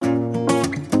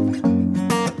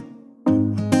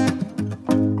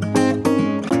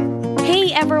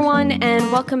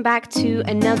and welcome back to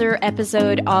another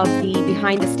episode of the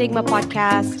Behind the Stigma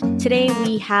podcast. Today,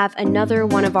 we have another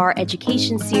one of our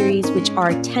education series, which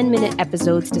are 10-minute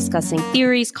episodes discussing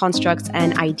theories, constructs,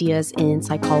 and ideas in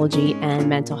psychology and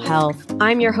mental health.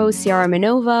 I'm your host, Ciara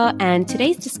Manova, and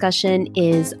today's discussion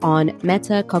is on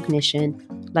metacognition.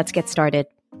 Let's get started.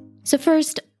 So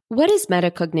first, what is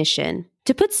metacognition?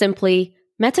 To put simply,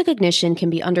 metacognition can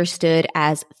be understood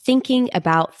as thinking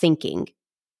about thinking.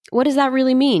 What does that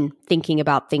really mean, thinking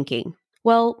about thinking?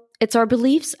 Well, it's our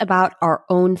beliefs about our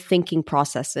own thinking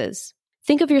processes.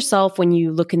 Think of yourself when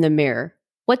you look in the mirror.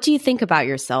 What do you think about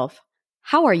yourself?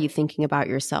 How are you thinking about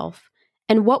yourself?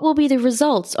 And what will be the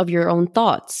results of your own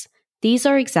thoughts? These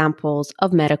are examples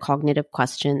of metacognitive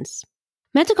questions.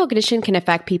 Metacognition can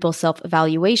affect people's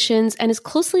self-evaluations and is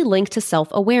closely linked to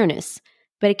self-awareness,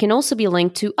 but it can also be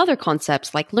linked to other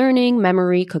concepts like learning,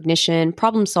 memory, cognition,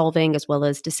 problem-solving, as well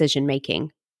as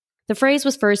decision-making. The phrase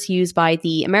was first used by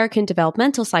the American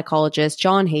developmental psychologist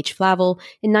John H Flavell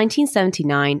in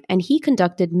 1979, and he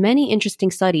conducted many interesting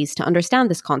studies to understand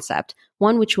this concept,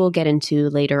 one which we'll get into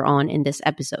later on in this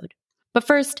episode. But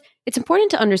first, it's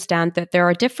important to understand that there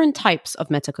are different types of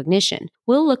metacognition.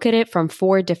 We'll look at it from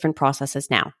 4 different processes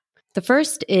now. The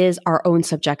first is our own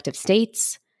subjective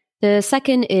states. The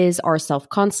second is our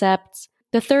self-concepts.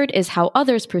 The third is how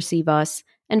others perceive us.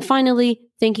 And finally,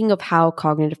 thinking of how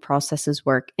cognitive processes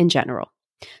work in general.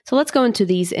 So let's go into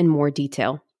these in more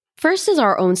detail. First is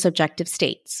our own subjective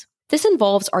states. This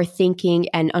involves our thinking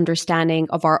and understanding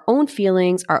of our own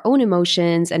feelings, our own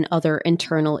emotions, and other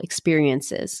internal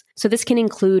experiences. So this can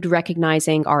include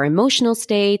recognizing our emotional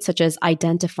state, such as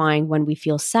identifying when we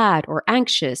feel sad or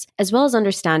anxious, as well as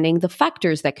understanding the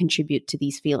factors that contribute to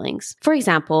these feelings. For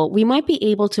example, we might be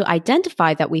able to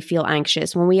identify that we feel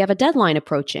anxious when we have a deadline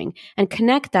approaching and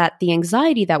connect that the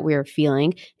anxiety that we're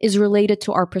feeling is related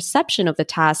to our perception of the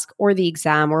task or the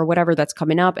exam or whatever that's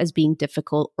coming up as being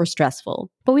difficult or stressful.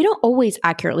 But we don't always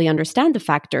accurately understand the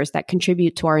factors that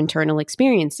contribute to our internal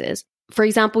experiences. For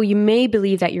example, you may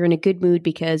believe that you're in a good mood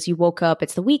because you woke up,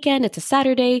 it's the weekend, it's a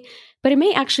Saturday, but it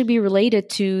may actually be related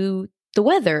to the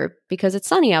weather because it's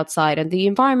sunny outside and the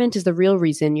environment is the real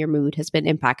reason your mood has been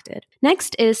impacted.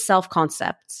 Next is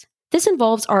self-concepts. This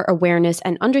involves our awareness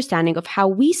and understanding of how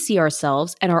we see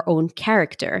ourselves and our own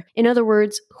character. In other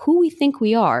words, who we think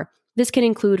we are. This can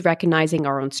include recognizing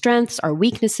our own strengths, our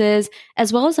weaknesses,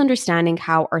 as well as understanding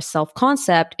how our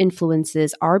self-concept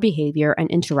influences our behavior and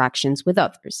interactions with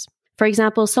others. For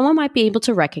example, someone might be able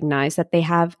to recognize that they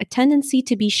have a tendency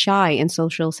to be shy in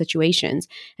social situations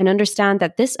and understand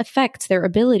that this affects their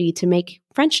ability to make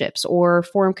friendships or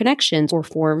form connections or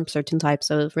form certain types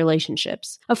of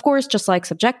relationships. Of course, just like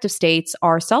subjective states,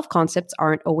 our self-concepts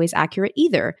aren't always accurate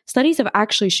either. Studies have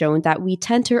actually shown that we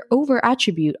tend to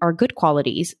over-attribute our good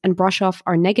qualities and brush off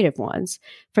our negative ones.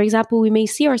 For example, we may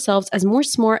see ourselves as more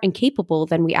smart and capable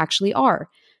than we actually are.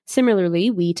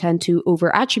 Similarly, we tend to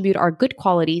over-attribute our good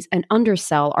qualities and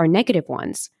undersell our negative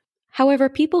ones. However,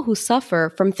 people who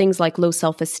suffer from things like low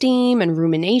self-esteem and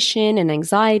rumination and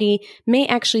anxiety may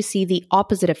actually see the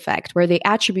opposite effect, where they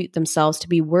attribute themselves to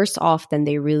be worse off than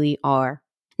they really are.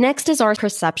 Next is our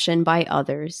perception by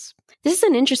others. This is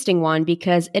an interesting one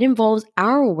because it involves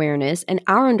our awareness and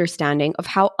our understanding of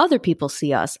how other people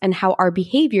see us and how our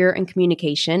behavior and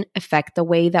communication affect the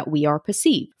way that we are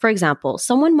perceived. For example,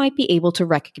 someone might be able to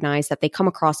recognize that they come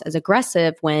across as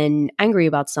aggressive when angry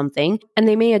about something, and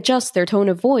they may adjust their tone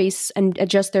of voice and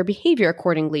adjust their behavior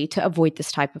accordingly to avoid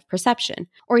this type of perception.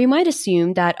 Or you might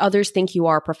assume that others think you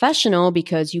are professional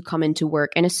because you come into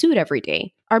work in a suit every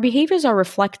day. Our behaviors are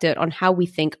reflected on how we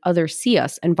think others see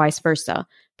us and vice versa.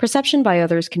 Perception by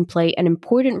others can play an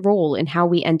important role in how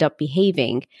we end up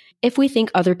behaving. If we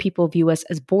think other people view us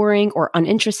as boring or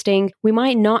uninteresting, we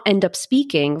might not end up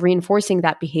speaking, reinforcing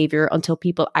that behavior until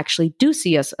people actually do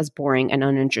see us as boring and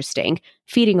uninteresting,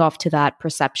 feeding off to that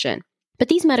perception. But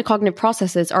these metacognitive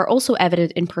processes are also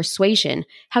evident in persuasion.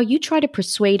 How you try to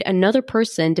persuade another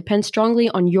person depends strongly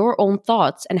on your own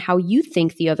thoughts and how you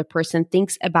think the other person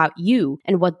thinks about you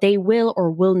and what they will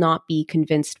or will not be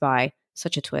convinced by.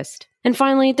 Such a twist. And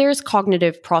finally, there's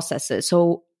cognitive processes.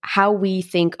 So how we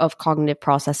think of cognitive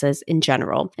processes in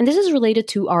general. And this is related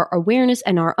to our awareness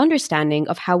and our understanding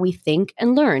of how we think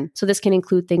and learn. So this can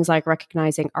include things like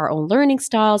recognizing our own learning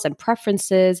styles and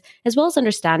preferences, as well as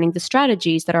understanding the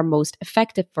strategies that are most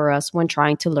effective for us when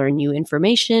trying to learn new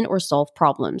information or solve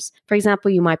problems. For example,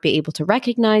 you might be able to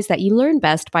recognize that you learn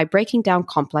best by breaking down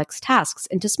complex tasks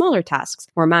into smaller tasks,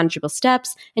 more manageable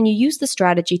steps, and you use the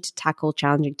strategy to tackle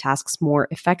challenging tasks more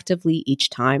effectively each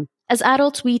time. As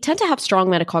adults, we tend to have strong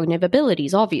metacognitive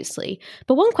abilities, obviously.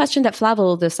 But one question that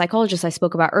Flavell, the psychologist I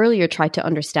spoke about earlier, tried to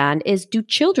understand is, do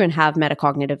children have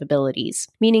metacognitive abilities?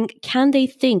 Meaning, can they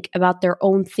think about their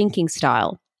own thinking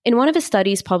style? In one of his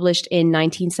studies published in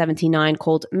 1979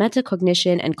 called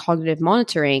Metacognition and Cognitive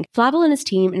Monitoring, Flavell and his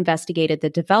team investigated the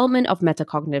development of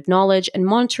metacognitive knowledge and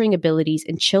monitoring abilities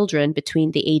in children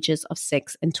between the ages of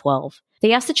 6 and 12.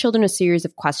 They asked the children a series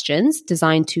of questions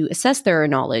designed to assess their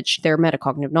knowledge, their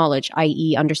metacognitive knowledge,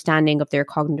 i.e. understanding of their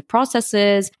cognitive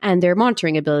processes and their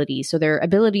monitoring abilities, so their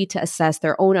ability to assess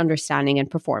their own understanding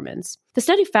and performance. The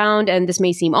study found, and this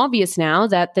may seem obvious now,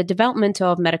 that the development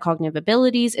of metacognitive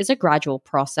abilities is a gradual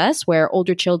process where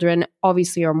older children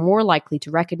obviously are more likely to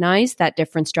recognize that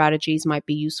different strategies might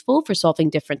be useful for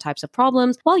solving different types of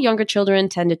problems, while younger children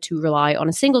tended to rely on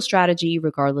a single strategy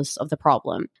regardless of the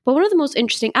problem. But one of the most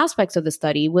interesting aspects of the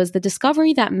study was the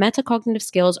discovery that metacognitive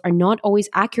skills are not always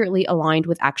accurately aligned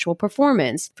with actual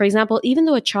performance. For example, even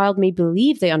though a child may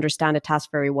believe they understand a task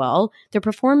very well, their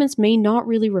performance may not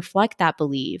really reflect that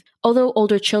belief. Although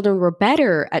older children were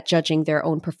better at judging their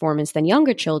own performance than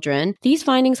younger children, these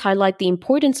findings highlight the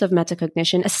importance of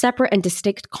metacognition, a separate and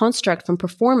distinct construct from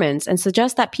performance, and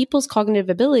suggest that people's cognitive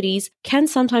abilities can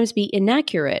sometimes be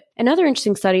inaccurate. Another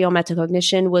interesting study on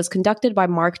metacognition was conducted by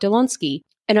Mark Delonsky,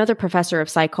 another professor of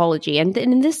psychology, and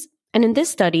in this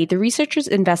study, the researchers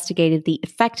investigated the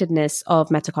effectiveness of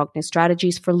metacognitive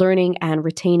strategies for learning and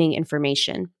retaining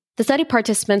information. The study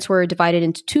participants were divided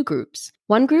into two groups.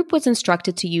 One group was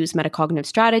instructed to use metacognitive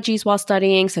strategies while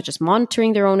studying, such as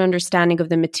monitoring their own understanding of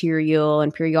the material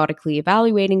and periodically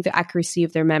evaluating the accuracy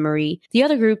of their memory. The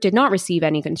other group did not receive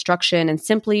any instruction and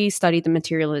simply studied the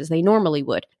material as they normally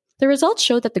would. The results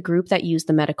showed that the group that used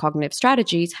the metacognitive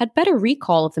strategies had better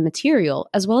recall of the material,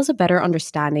 as well as a better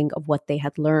understanding of what they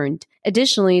had learned.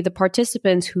 Additionally, the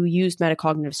participants who used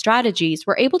metacognitive strategies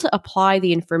were able to apply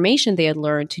the information they had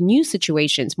learned to new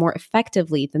situations more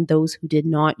effectively than those who did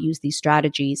not use these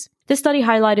strategies. This study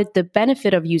highlighted the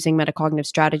benefit of using metacognitive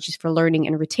strategies for learning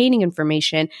and retaining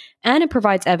information, and it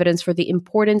provides evidence for the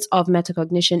importance of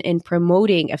metacognition in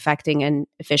promoting effective and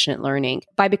efficient learning.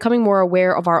 By becoming more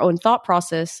aware of our own thought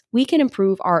process, we can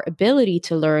improve our ability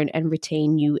to learn and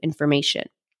retain new information.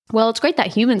 Well, it's great that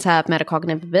humans have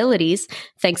metacognitive abilities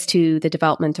thanks to the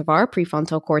development of our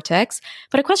prefrontal cortex.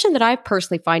 But a question that I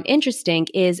personally find interesting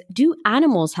is, do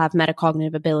animals have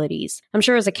metacognitive abilities? I'm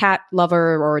sure as a cat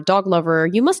lover or a dog lover,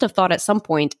 you must have thought at some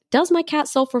point, does my cat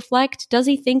self-reflect? Does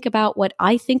he think about what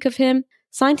I think of him?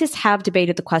 Scientists have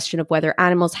debated the question of whether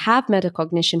animals have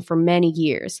metacognition for many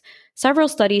years. Several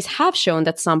studies have shown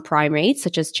that some primates,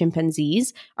 such as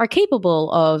chimpanzees, are capable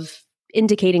of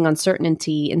indicating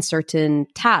uncertainty in certain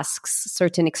tasks,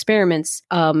 certain experiments,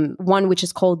 one which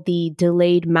is called the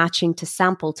delayed matching to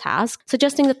sample task,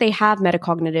 suggesting that they have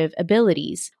metacognitive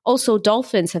abilities. Also,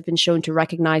 dolphins have been shown to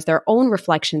recognize their own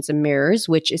reflections in mirrors,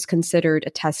 which is considered a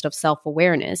test of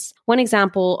self-awareness. One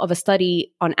example of a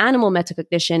study on animal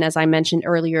metacognition, as I mentioned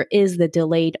earlier, is the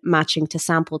delayed matching to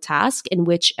sample task, in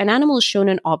which an animal is shown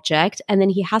an object and then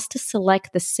he has to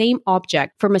select the same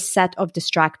object from a set of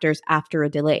distractors after a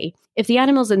delay. If the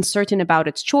animal is uncertain about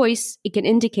its choice, it can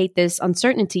indicate this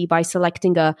uncertainty by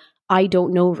selecting a I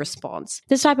don't know response.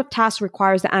 This type of task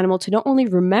requires the animal to not only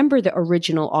remember the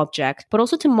original object, but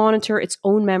also to monitor its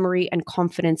own memory and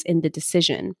confidence in the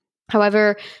decision.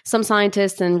 However, some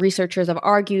scientists and researchers have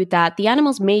argued that the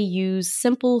animals may use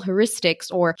simple heuristics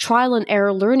or trial and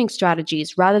error learning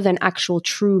strategies rather than actual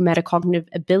true metacognitive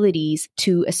abilities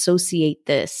to associate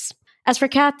this. As for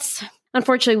cats,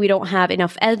 unfortunately, we don't have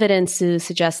enough evidence to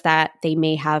suggest that they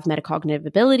may have metacognitive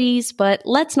abilities, but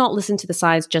let's not listen to the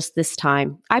science just this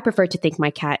time. I prefer to think my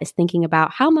cat is thinking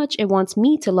about how much it wants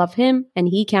me to love him, and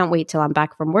he can't wait till I'm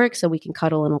back from work so we can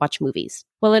cuddle and watch movies.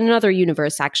 Well, in another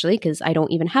universe, actually, because I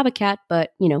don't even have a cat,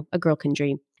 but, a girl can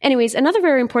dream. Anyways, another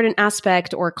very important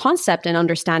aspect or concept in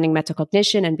understanding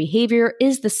metacognition and behavior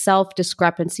is the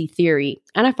self-discrepancy theory.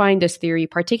 And I find this theory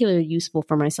particularly useful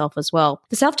for myself as well.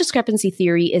 The self-discrepancy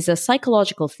theory is a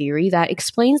psychological theory that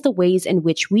explains the ways in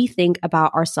which we think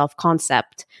about our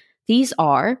self-concept. These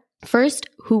are, first,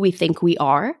 who we think we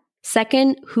are,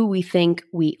 second, who we think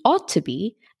we ought to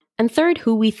be, and third,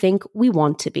 who we think we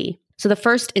want to be. So the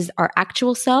first is our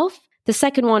actual self, the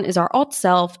second one is our ought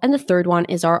self, and the third one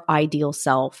is our ideal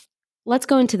self. Let's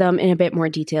go into them in a bit more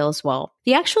detail as well.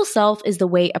 The actual self is the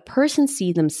way a person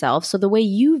sees themselves, so the way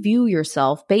you view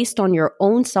yourself based on your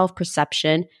own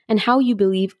self-perception and how you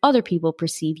believe other people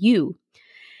perceive you.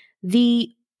 The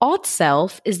ought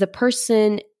self is the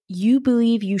person you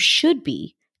believe you should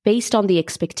be, based on the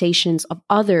expectations of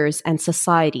others and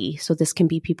society. So this can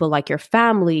be people like your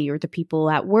family or the people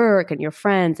at work and your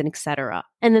friends and etc.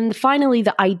 And then finally,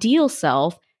 the ideal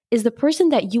self is the person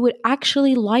that you would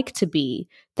actually like to be.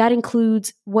 That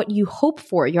includes what you hope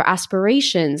for, your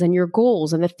aspirations and your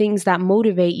goals and the things that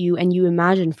motivate you and you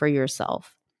imagine for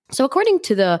yourself. So according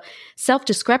to the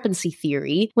self-discrepancy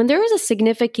theory, when there is a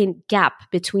significant gap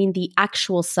between the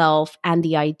actual self and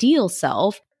the ideal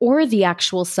self, or the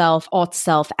actual self, ought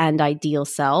self, and ideal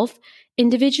self,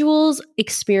 individuals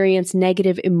experience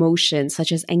negative emotions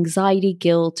such as anxiety,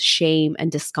 guilt, shame,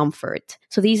 and discomfort.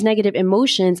 So these negative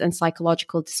emotions and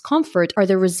psychological discomfort are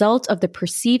the result of the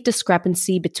perceived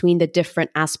discrepancy between the different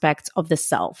aspects of the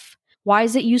self. Why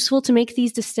is it useful to make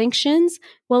these distinctions?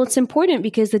 Well, it's important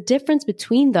because the difference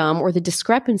between them, or the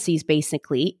discrepancies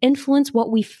basically, influence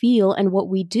what we feel and what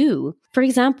we do. For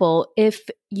example, if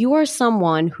you are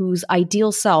someone whose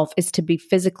ideal self is to be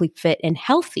physically fit and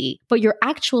healthy, but your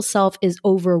actual self is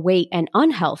overweight and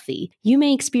unhealthy, you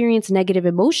may experience negative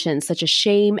emotions such as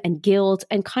shame and guilt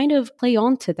and kind of play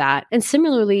on to that. And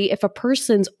similarly, if a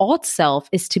person's ought self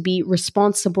is to be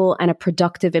responsible and a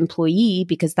productive employee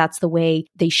because that's the way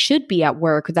they should be at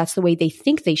work, or that's the way they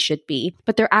think they should be,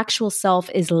 but their actual self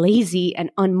is lazy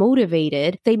and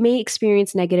unmotivated, they may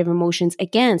experience negative emotions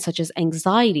again, such as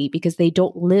anxiety, because they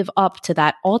don't live up to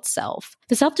that ought self.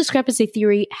 The self-discrepancy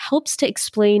theory helps to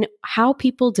explain how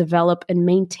people develop and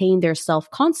maintain their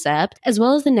self-concept, as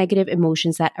well as the negative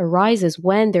emotions that arises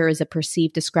when there is a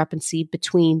perceived discrepancy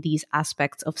between these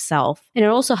aspects of self. And it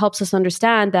also helps us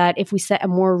understand that if we set a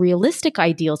more realistic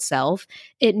ideal self,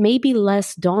 it may be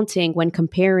less daunting when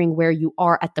comparing where you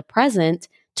are at the present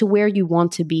to where you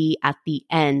want to be at the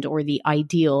end, or the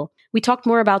ideal. We talked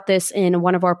more about this in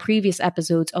one of our previous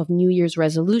episodes of New Year's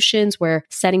resolutions, where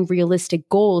setting realistic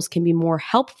goals can be more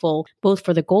helpful both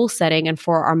for the goal setting and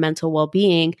for our mental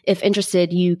well-being. If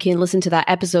interested, you can listen to that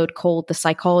episode called The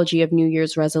Psychology of New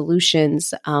Year's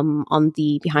Resolutions on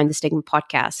the Behind the Stigma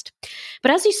podcast.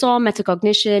 But as you saw,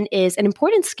 metacognition is an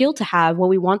important skill to have when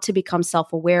we want to become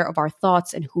self-aware of our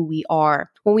thoughts and who we are.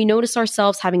 When we notice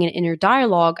ourselves having an inner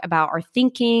dialogue about our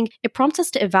thinking, it prompts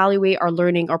us to evaluate our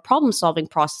learning or problem-solving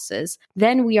processes.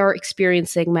 Then we are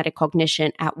experiencing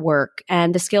metacognition at work,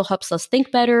 and the skill helps us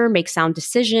think better, make sound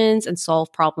decisions, and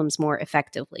solve problems more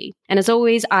effectively. And as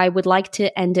always, I would like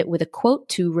to end it with a quote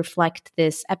to reflect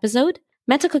this episode.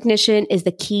 Metacognition is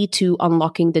the key to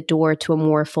unlocking the door to a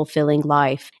more fulfilling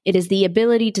life. It is the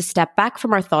ability to step back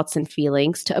from our thoughts and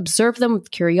feelings, to observe them with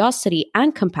curiosity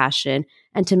and compassion,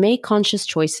 and to make conscious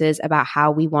choices about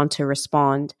how we want to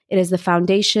respond. It is the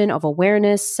foundation of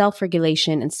awareness,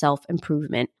 self-regulation, and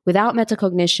self-improvement. Without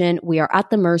metacognition, we are at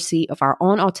the mercy of our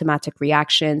own automatic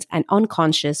reactions and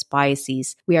unconscious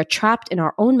biases. We are trapped in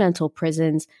our own mental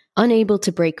prisons, unable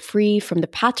to break free from the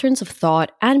patterns of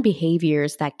thought and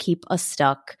behaviors that keep us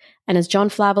stuck. And as John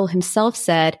Flavell himself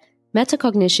said,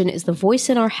 metacognition is the voice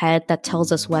in our head that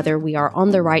tells us whether we are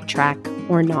on the right track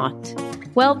or not.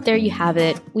 Well, there you have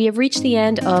it. We have reached the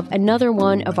end of another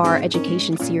one of our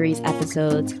education series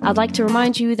episodes. I'd like to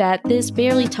remind you that this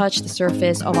barely touched the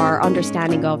surface of our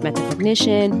understanding of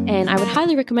metacognition, and I would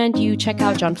highly recommend you check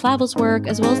out John Flavell's work,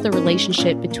 as well as the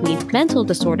relationship between mental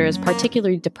disorders,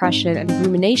 particularly depression and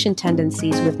rumination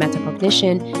tendencies, with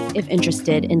metacognition, if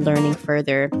interested in learning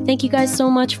further. Thank you guys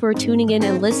so much for tuning in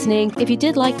and listening. If you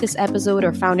did like this episode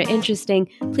or found it interesting,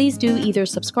 please do either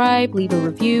subscribe, leave a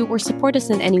review, or support us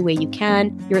in any way you can.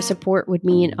 Your support would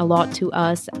mean a lot to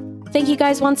us. Thank you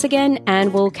guys once again,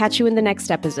 and we'll catch you in the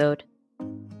next episode.